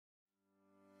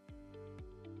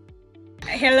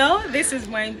Hello, this is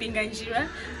Maize,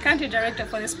 Country Director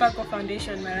for the Sparkle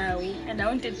Foundation Malawi, and I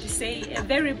wanted to say a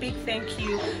very big thank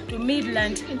you to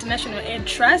Midland International Aid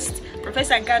Trust,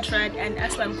 Professor Gertrude and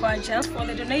Aslam Kwaja for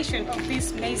the donation of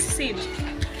this maize seed.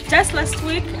 Just last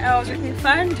week, I was with the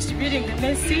fund distributing the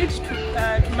maize seed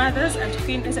to mothers and to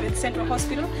Queen Elizabeth Central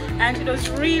Hospital, and it was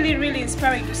really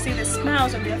inspiring to see the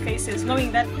smiles on their faces,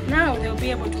 knowing that now they'll be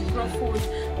able to grow food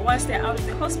once they're out of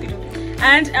the hospital.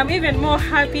 And I'm even more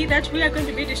happy that we are going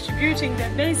to be distributing the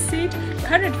maize seed to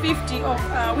 150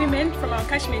 of women from our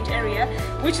catchment area,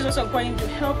 which is also going to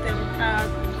help them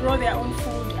grow their own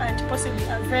food and possibly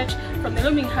avert from the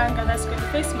looming hunger that's going to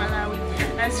face Malawi.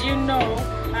 As you know,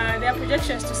 there are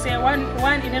projections to say one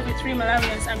in every 3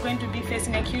 Malawians are going to be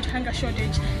facing acute hunger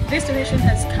shortage. This donation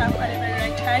has come at a very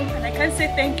right time, and I can't say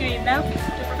thank you enough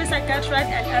to Professor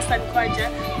Gertrude and Aslan Kwaja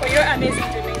for your amazing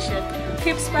donation.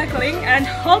 Keep sparkling, and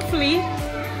hopefully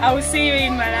I will see you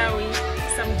in Malawi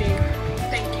someday.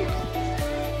 Thank you.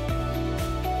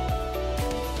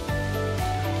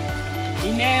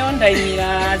 Ineyo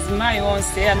ndayimira azimayi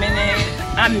onse amene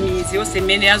amizi onse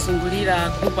amene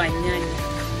azungulira grupu anyanya.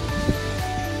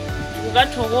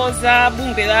 Tikukathokoza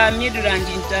bungwe la Midland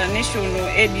International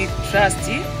Aid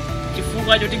Trust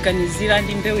chifukwa chotiganizira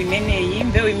ndi mbewu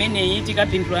imeneyi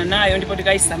tikapindula nayo ndipo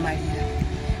tikayisamalira.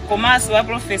 Komanso wa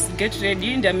Professor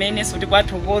Gertrude ndi amene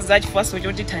tikwathokoza chifukwa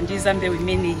chotithandiza mbewu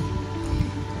imeneyi.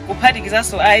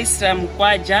 Kuphatikizanso Aslam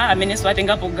Kwaja amene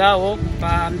atengapo gawo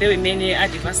pa mbewu imene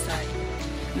atipasayi.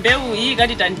 Mbewu iyi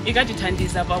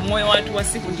ikatithandiza pa moyo wathu wa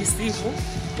siku ndi siku,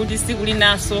 kuti siku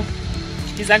linanso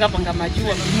tizakapanga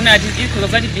majuwa munati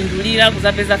ikhoza kutipindulira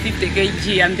kuzapeza 50 kg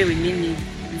ya mbewu imeneyi.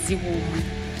 Zikomo.